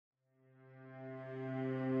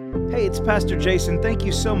Hey, it's Pastor Jason. Thank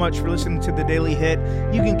you so much for listening to The Daily Hit.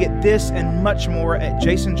 You can get this and much more at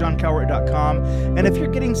jasonjohncowart.com. And if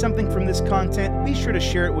you're getting something from this content, be sure to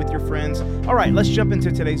share it with your friends. All right, let's jump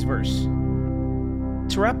into today's verse.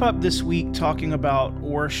 To wrap up this week talking about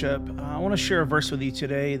worship, I want to share a verse with you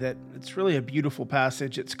today that it's really a beautiful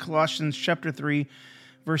passage. It's Colossians chapter 3,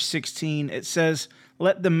 verse 16. It says,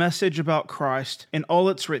 "Let the message about Christ in all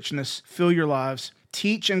its richness fill your lives.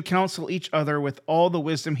 Teach and counsel each other with all the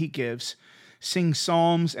wisdom he gives. Sing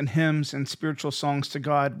psalms and hymns and spiritual songs to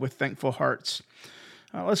God with thankful hearts."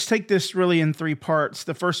 Let's take this really in three parts.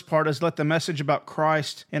 The first part is let the message about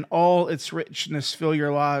Christ in all its richness fill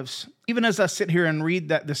your lives. Even as I sit here and read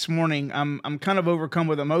that this morning, I'm kind of overcome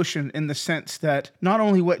with emotion in the sense that not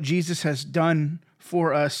only what Jesus has done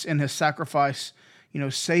for us in his sacrifice,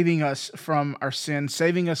 saving us from our sin,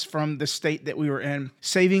 saving us from the state that we were in,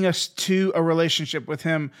 saving us to a relationship with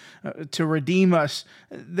him, to redeem us.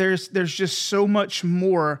 There's just so much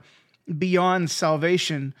more beyond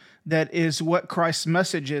salvation that is what Christ's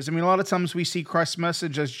message is. I mean, a lot of times we see Christ's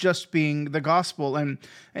message as just being the gospel. And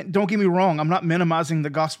don't get me wrong, I'm not minimizing the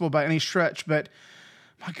gospel by any stretch, but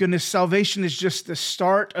my goodness, salvation is just the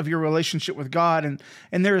start of your relationship with God.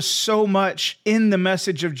 And there is so much in the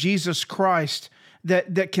message of Jesus Christ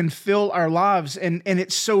that can fill our lives. And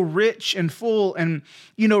it's so rich and full. And,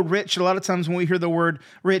 rich, a lot of times when we hear the word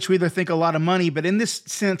rich, we either think a lot of money. But in this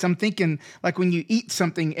sense, I'm thinking like when you eat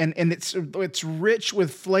something and it's rich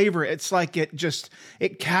with flavor, it's like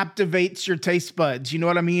it captivates your taste buds. You know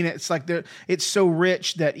what I mean? It's like it's so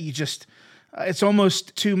rich that it's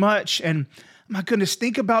almost too much. And my goodness,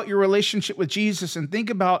 think about your relationship with Jesus and think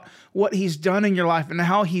about what he's done in your life and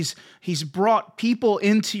how he's brought people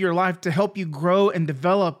into your life to help you grow and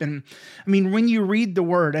develop. And I mean, when you read the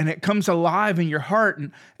word and it comes alive in your heart,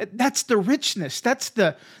 and that's the richness, that's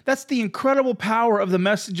the incredible power of the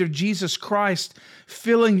message of Jesus Christ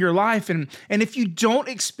filling your life. And if you don't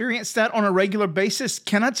experience that on a regular basis,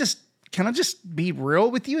 can I just be real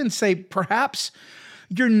with you and say, perhaps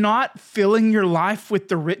you're not filling your life with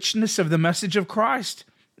the richness of the message of Christ?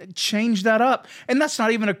 Change that up. And that's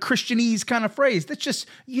not even a Christianese kind of phrase. That's just,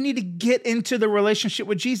 you need to get into the relationship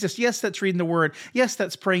with Jesus. Yes, that's reading the word. Yes,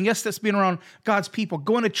 that's praying. Yes, that's being around God's people,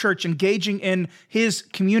 going to church, engaging in his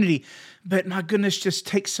community. But my goodness, just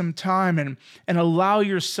take some time and allow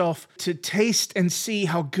yourself to taste and see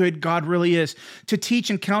how good God really is, to teach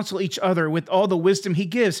and counsel each other with all the wisdom he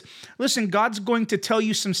gives. Listen, God's going to tell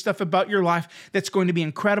you some stuff about your life that's going to be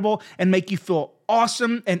incredible and make you feel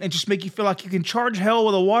awesome and just make you feel like you can charge hell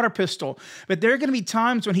with a water pistol. But there are going to be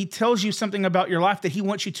times when he tells you something about your life that he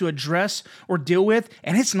wants you to address or deal with,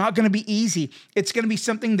 and it's not going to be easy. It's going to be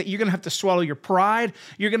something that you're going to have to swallow your pride.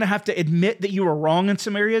 You're going to have to admit that you were wrong in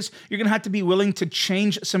some areas. You're going to have to be willing to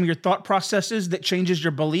change some of your thought processes, that changes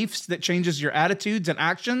your beliefs, that changes your attitudes and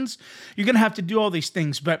actions. You're going to have to do all these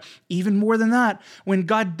things. But even more than that, when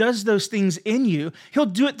God does those things in you, he'll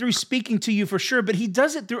do it through speaking to you for sure, but he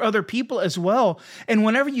does it through other people as well. And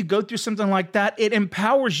whenever you go through something like that, it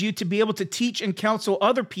empowers you to be able to teach and counsel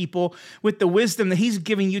other people with the wisdom that he's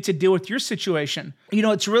giving you to deal with your situation.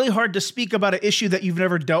 It's really hard to speak about an issue that you've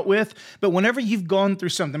never dealt with, but whenever you've gone through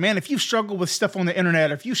something, man, if you've struggled with stuff on the internet,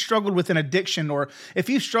 or if you've struggled with an addiction, or if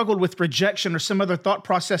you've struggled with rejection or some other thought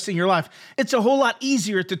process in your life, it's a whole lot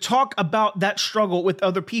easier to talk about that struggle with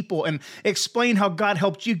other people and explain how God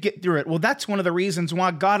helped you get through it. Well, that's one of the reasons why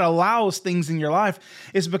God allows things in your life,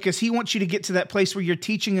 is because he wants you to get to that place where you're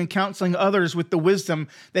teaching and counseling others with the wisdom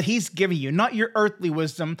that he's giving you, not your earthly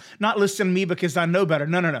wisdom, not listen to me because I know better.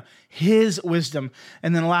 No. His wisdom.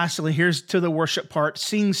 And then lastly, here's to the worship part.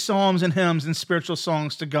 Sing psalms and hymns and spiritual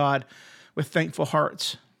songs to God with thankful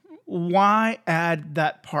hearts. Why add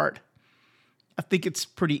that part? I think it's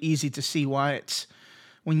pretty easy to see why. It's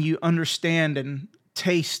when you understand and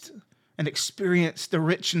taste and experience the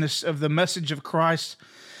richness of the message of Christ,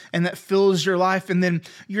 and that fills your life. And then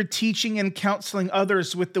you're teaching and counseling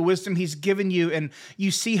others with the wisdom he's given you. And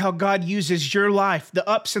you see how God uses your life, the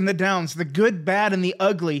ups and the downs, the good, bad, and the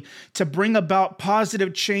ugly, to bring about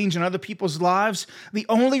positive change in other people's lives. The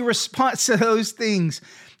only response to those things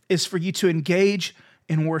is for you to engage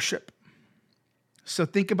in worship. So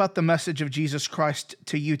think about the message of Jesus Christ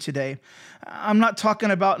to you today. I'm not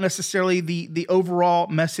talking about necessarily the overall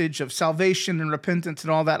message of salvation and repentance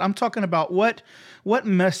and all that. I'm talking about what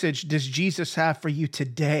message does Jesus have for you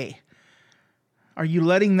today? Are you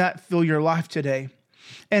letting that fill your life today?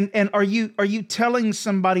 And are you telling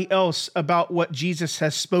somebody else about what Jesus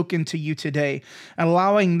has spoken to you today,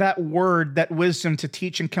 allowing that word, that wisdom to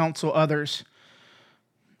teach and counsel others?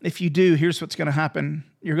 If you do, here's what's going to happen.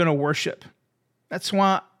 You're going to worship. That's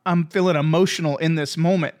why I'm feeling emotional in this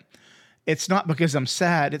moment. It's not because I'm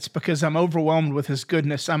sad. It's because I'm overwhelmed with his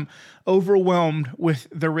goodness. I'm overwhelmed with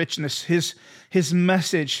the richness, his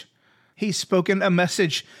message. He's spoken a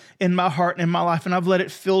message in my heart and in my life, and I've let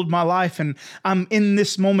it fill my life. And I'm in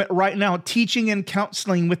this moment right now teaching and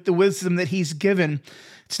counseling with the wisdom that he's given.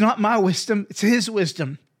 It's not my wisdom, it's his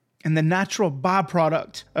wisdom. And the natural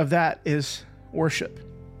byproduct of that is worship.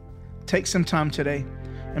 Take some time today.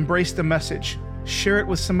 Embrace the message. Share it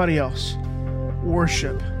with somebody else.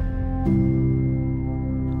 Worship.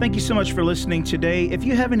 Thank you so much for listening today. If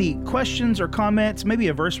you have any questions or comments, maybe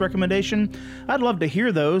a verse recommendation, I'd love to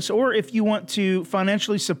hear those. Or if you want to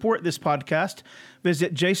financially support this podcast,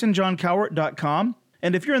 visit jasonjohncowart.com.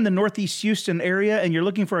 And if you're in the Northeast Houston area and you're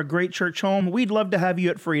looking for a great church home, we'd love to have you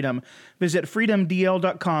at Freedom. Visit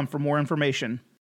freedomdl.com for more information.